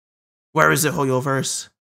Where is it, Hoyoverse?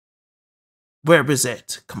 Where is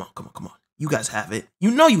it? Come on, come on, come on. You guys have it.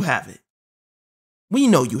 You know you have it. We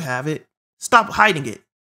know you have it. Stop hiding it.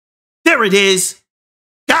 There it is.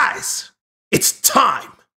 Guys, it's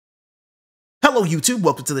time. Hello, YouTube.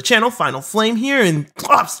 Welcome to the channel. Final Flame here. And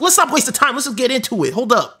let's stop wasting time. Let's just get into it.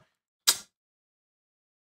 Hold up.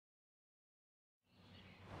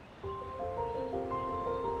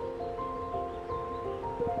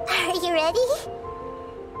 Are you ready?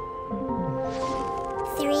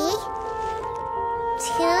 3, 2,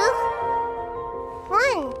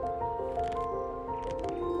 1.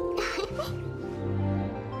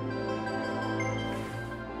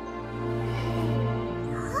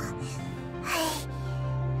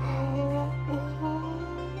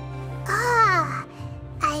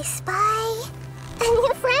 I spy a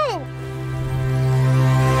new friend.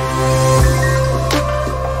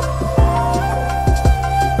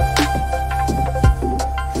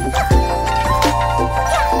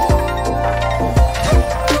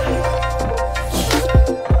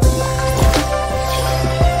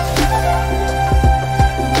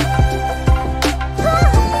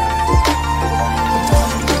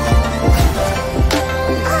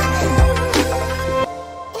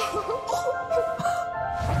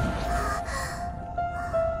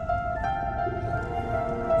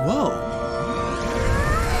 Whoa.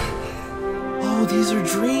 Oh, these are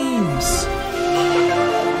dreams.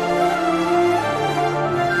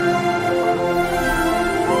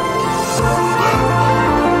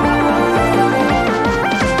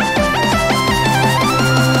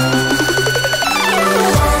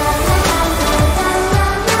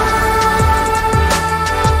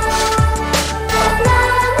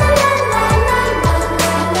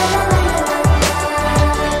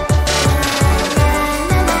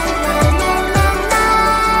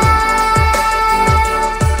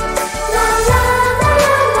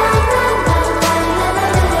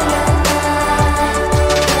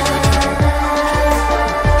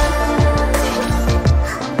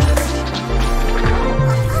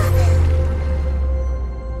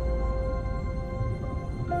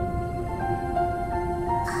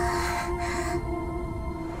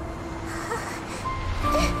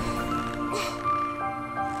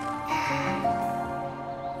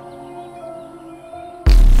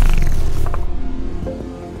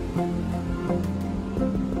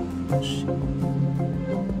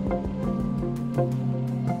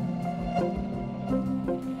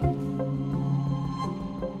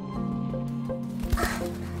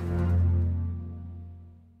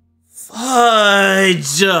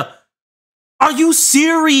 Fudge! Are you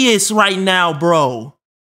serious right now, bro?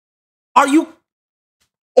 Are you...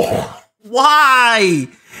 Oh, why?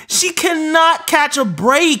 She cannot catch a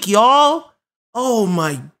break, y'all. Oh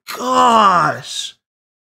my gosh.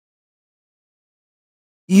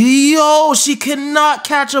 Yo, she cannot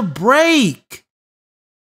catch a break.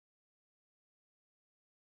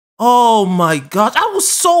 Oh my gosh. I was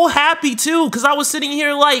so happy too, because I was sitting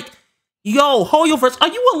here like, yo, Hoyoverse, are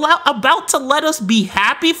you about to let us be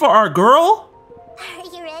happy for our girl? Are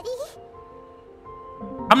you ready?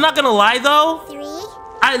 I'm not gonna lie though. 3,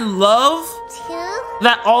 I love 2,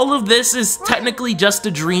 that all of this is technically just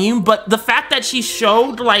a dream, but the fact that she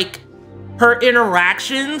showed like her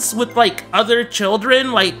interactions with like other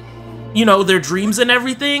children, like, you know, their dreams and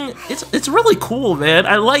everything, it's really cool, man.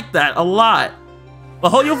 I like that a lot.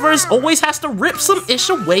 But Hoyoverse always has to rip some ish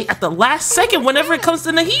away at the last second whenever it comes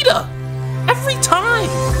to Nahida. Every time.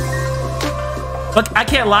 But I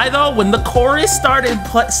can't lie though, when the chorus started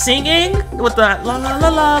singing with the la la la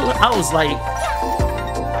la, I was like,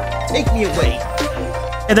 take me away.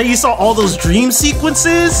 And then you saw all those dream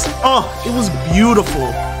sequences. Oh, it was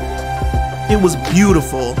beautiful. It was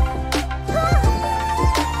beautiful.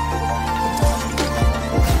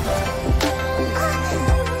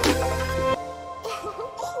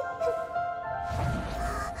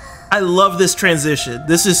 I love this transition.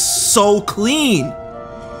 This is so clean.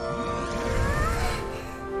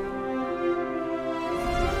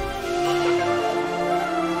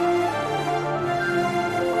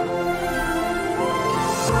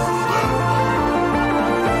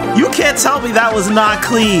 You can't tell me that was not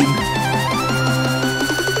clean.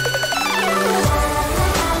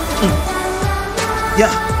 Yeah.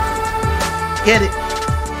 Get it.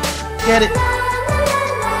 Get it.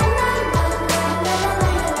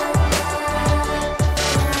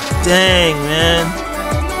 Dang, man.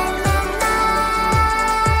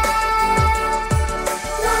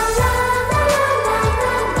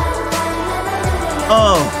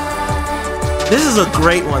 Oh. This is a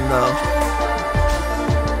great one, though.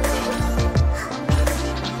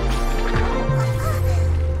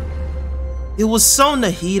 It was so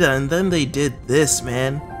Nahida, and then they did this,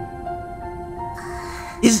 man.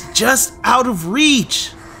 It's just out of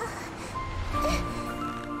reach.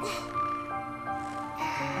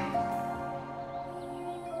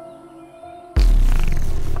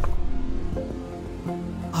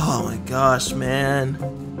 Oh my gosh, man.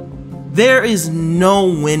 There is no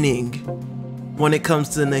winning when it comes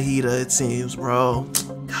to Nahida, it seems, bro.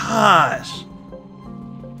 Gosh.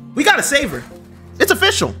 We gotta save her. It's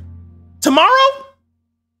official. Tomorrow,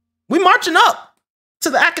 we marching up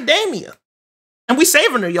to the academia. And we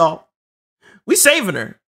saving her, y'all. We saving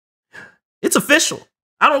her. It's official.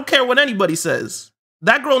 I don't care what anybody says.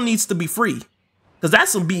 That girl needs to be free. Because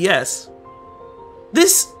that's some BS.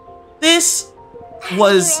 This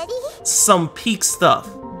was some peak stuff.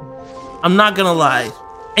 I'm not gonna lie.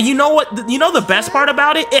 And you know what? You know the best part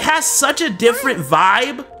about it? It has such a different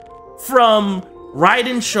vibe from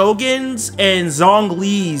Raiden Shogun's and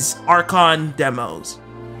Zhongli's Archon demos.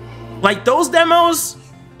 Like, those demos,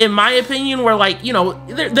 in my opinion, were like, you know,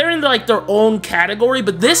 they're in like their own category,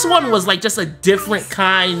 but this one was like just a different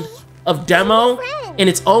kind of demo in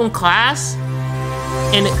its own class,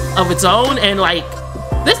 of its own, and like,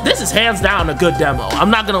 this is hands down a good demo. I'm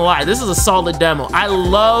not gonna lie, this is a solid demo. I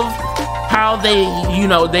love how they, you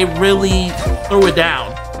know, they really threw it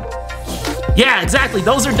down. Yeah, exactly.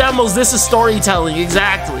 Those are demos. This is storytelling.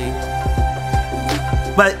 Exactly.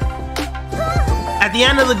 But at the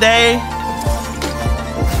end of the day,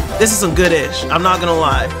 this is some good-ish. I'm not gonna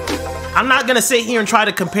lie. I'm not gonna sit here and try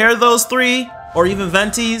to compare those three or even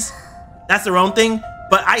Venti's. That's their own thing.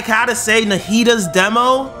 But I gotta say, Nahida's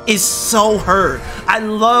demo is so her. I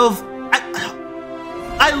love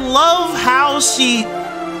how she,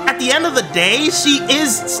 at the end of the day, she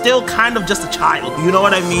is still kind of just a child, you know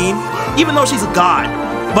what I mean? Even though she's a god,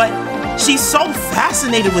 but she's so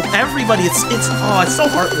fascinated with everybody. It's so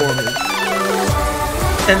heartwarming.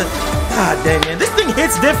 And god dang, man, this thing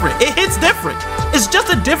hits different. It hits different. It's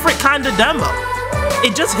just a different kind of demo.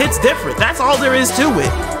 It just hits different. That's all there is to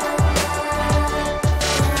it.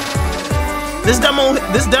 This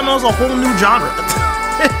demo's a whole new genre.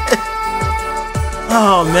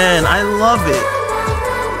 Oh man, I love it.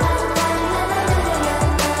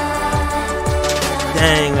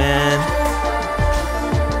 Dang, man.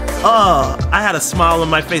 Oh, I had a smile on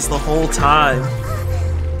my face the whole time.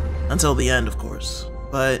 Until the end, of course.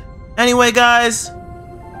 But anyway, guys,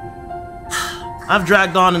 I've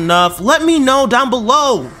dragged on enough. Let me know down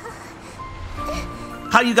below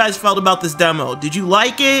how you guys felt about this demo. Did you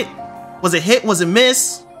like it? Was it hit? Was it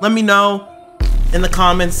miss? Let me know in the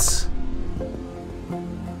comments.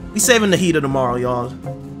 We saving Nahida tomorrow, y'all.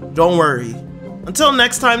 Don't worry. Until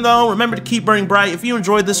next time, though, remember to keep burning bright. If you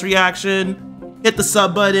enjoyed this reaction, hit the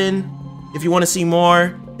sub button if you want to see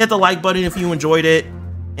more. Hit the like button if you enjoyed it.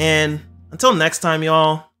 And until next time,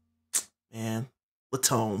 y'all, man,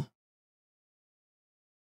 Latom.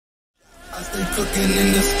 I stay cooking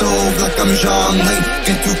in the stove like I'm Jean Lane.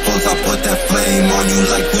 Get too close, I put that flame on you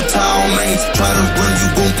like two towel mates. Try to run, you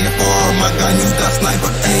won't get far. My gun, you got sniper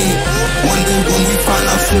aim. One day when we find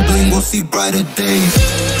our sibling, we'll see brighter days.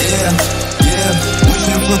 Yeah,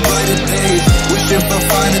 wishing for brighter days. Wishing for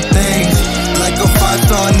finer things. Like a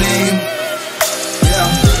 5-star name.